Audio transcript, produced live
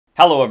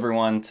Hello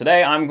everyone,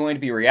 today I'm going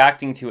to be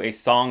reacting to a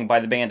song by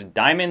the band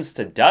Diamonds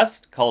to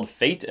Dust called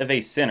Fate of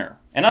a Sinner.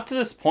 And up to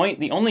this point,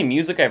 the only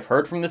music I've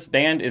heard from this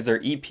band is their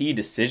EP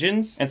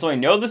Decisions, and so I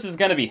know this is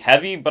going to be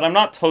heavy, but I'm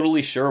not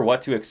totally sure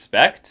what to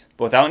expect.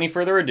 But without any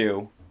further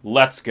ado,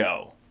 let's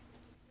go!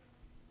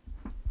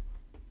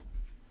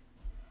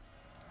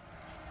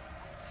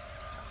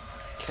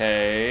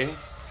 Okay.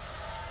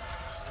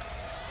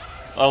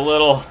 A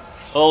little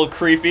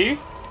creepy.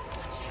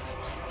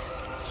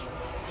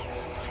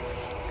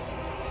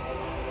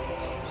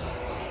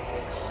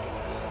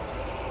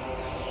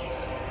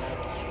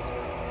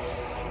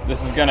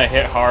 This is gonna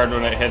hit hard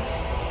when it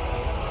hits.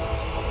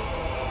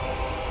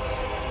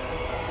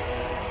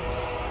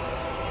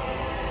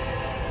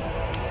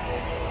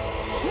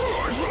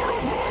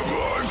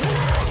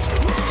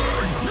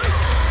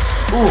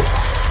 Ooh.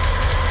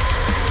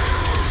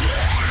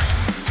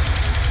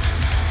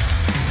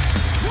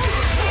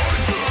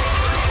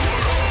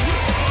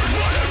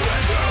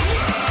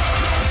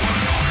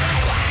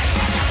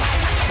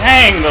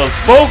 Dang, those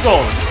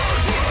vocals!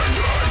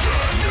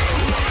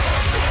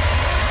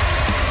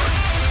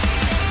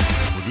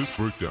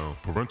 Breakdown,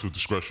 parental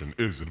discretion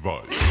is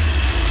advised.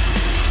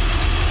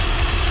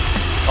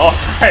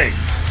 Alright.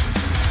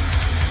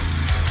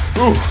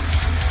 Ooh.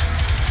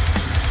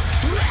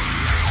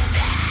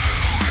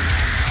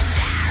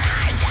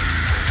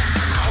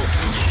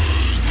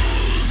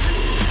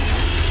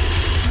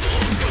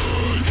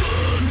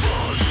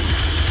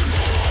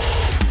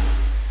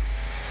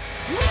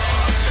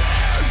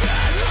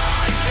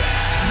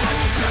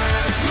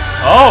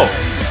 Oh!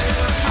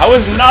 I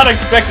was not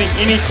expecting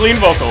any clean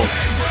vocals.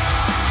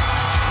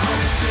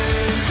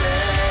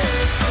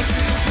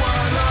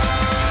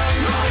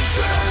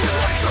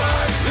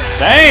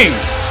 Dang!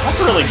 That's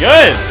really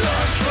good!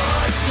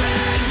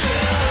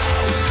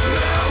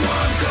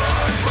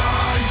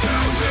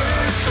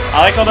 I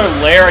like how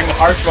they're layering the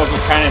harsh vocals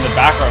kind of in the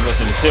background with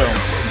them too.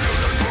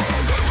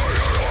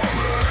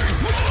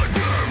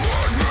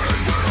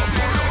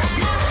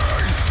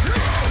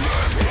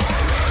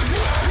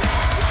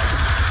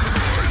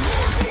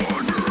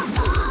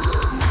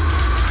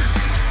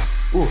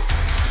 Ooh.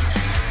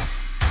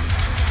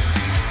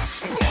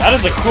 That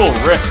is a cool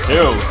riff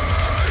too.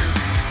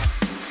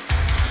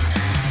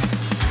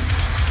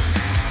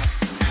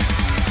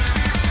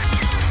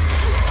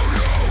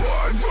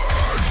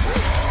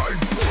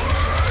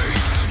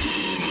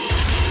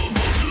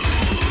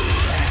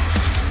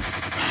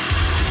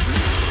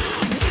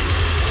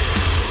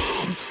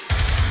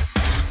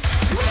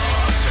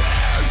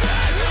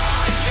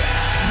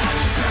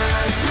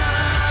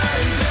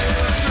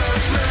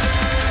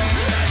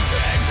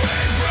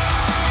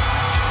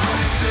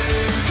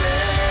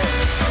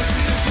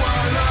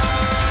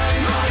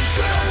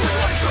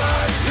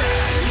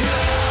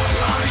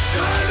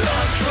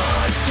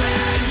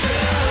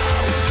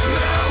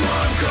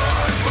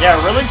 Yeah,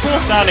 really cool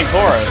sounding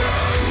chorus.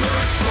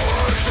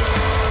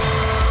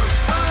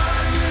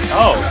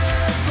 Oh.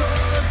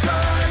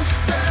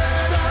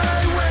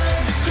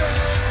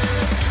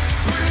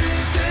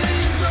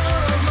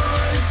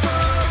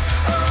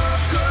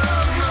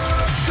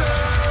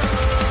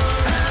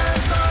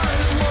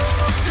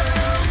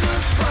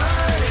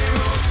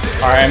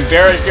 Alright, I'm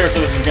very curious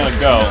where this is gonna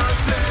go.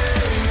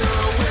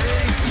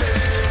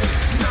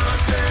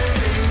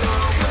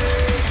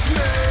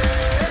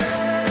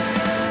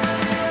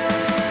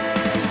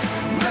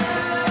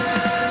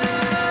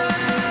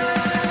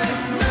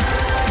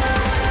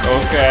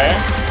 Okay.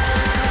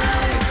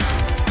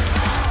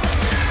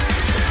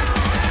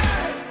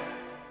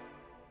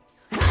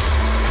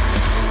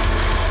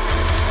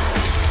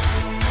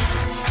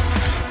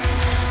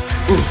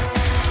 Ooh.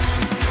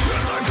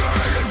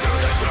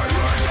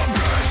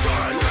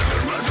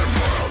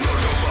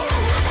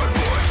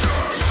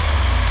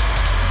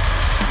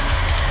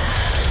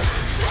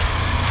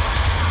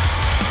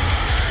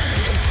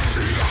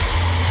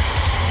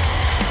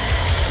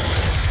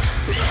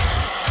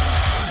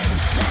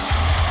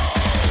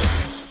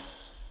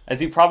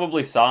 As you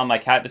probably saw, my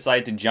cat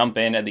decided to jump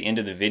in at the end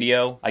of the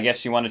video. I guess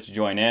she wanted to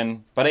join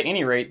in. But at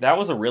any rate, that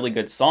was a really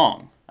good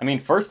song. I mean,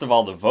 first of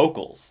all, the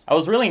vocals. I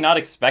was really not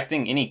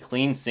expecting any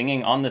clean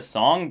singing on this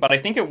song, but I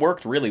think it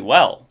worked really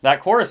well.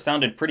 That chorus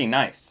sounded pretty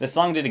nice. This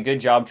song did a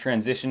good job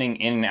transitioning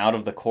in and out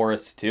of the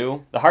chorus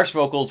too. The harsh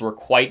vocals were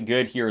quite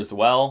good here as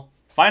well.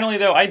 Finally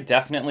though, I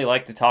definitely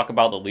like to talk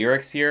about the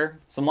lyrics here.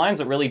 Some lines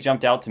that really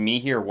jumped out to me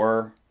here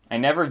were, I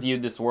never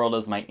viewed this world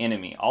as my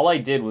enemy. All I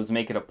did was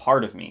make it a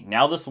part of me.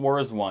 Now this war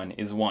is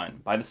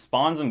won, by the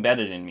spawns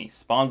embedded in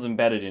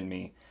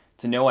me,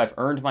 to know I've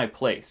earned my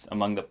place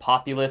among the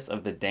populace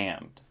of the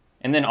damned.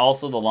 And then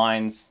also the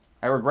lines,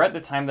 I regret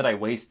the time that I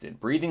wasted,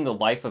 breathing the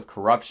life of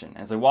corruption,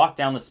 as I walk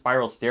down the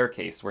spiral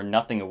staircase where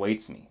nothing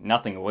awaits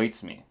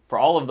me. For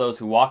all of those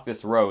who walk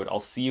this road, I'll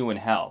see you in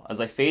hell. As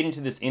I fade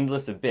into this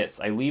endless abyss,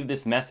 I leave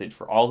this message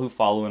for all who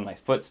follow in my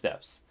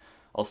footsteps.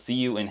 I'll see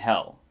you in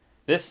hell.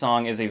 This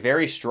song is a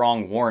very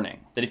strong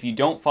warning that if you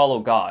don't follow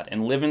God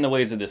and live in the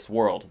ways of this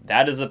world,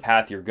 that is the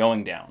path you're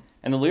going down.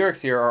 And the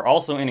lyrics here are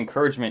also an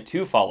encouragement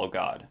to follow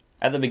God.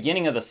 At the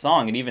beginning of the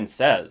song, it even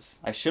says,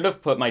 "I should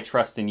have put my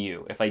trust in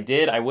you. If I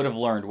did, I would have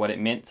learned what it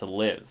meant to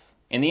live."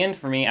 In the end,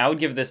 for me, I would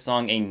give this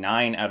song a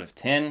 9 out of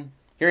 10.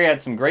 Here he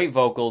had some great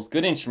vocals,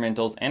 good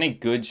instrumentals, and a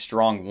good,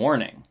 strong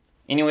warning.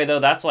 Anyway though,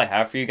 that's all I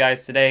have for you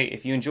guys today.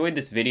 If you enjoyed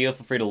this video,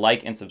 feel free to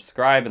like and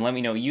subscribe, and let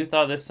me know what you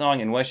thought of this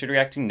song and what I should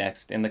react to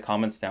next in the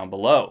comments down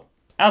below.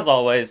 As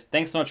always,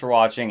 thanks so much for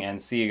watching, and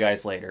see you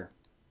guys later.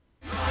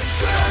 I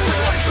should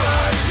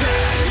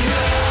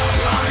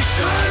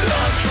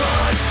have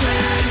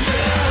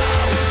trusted you.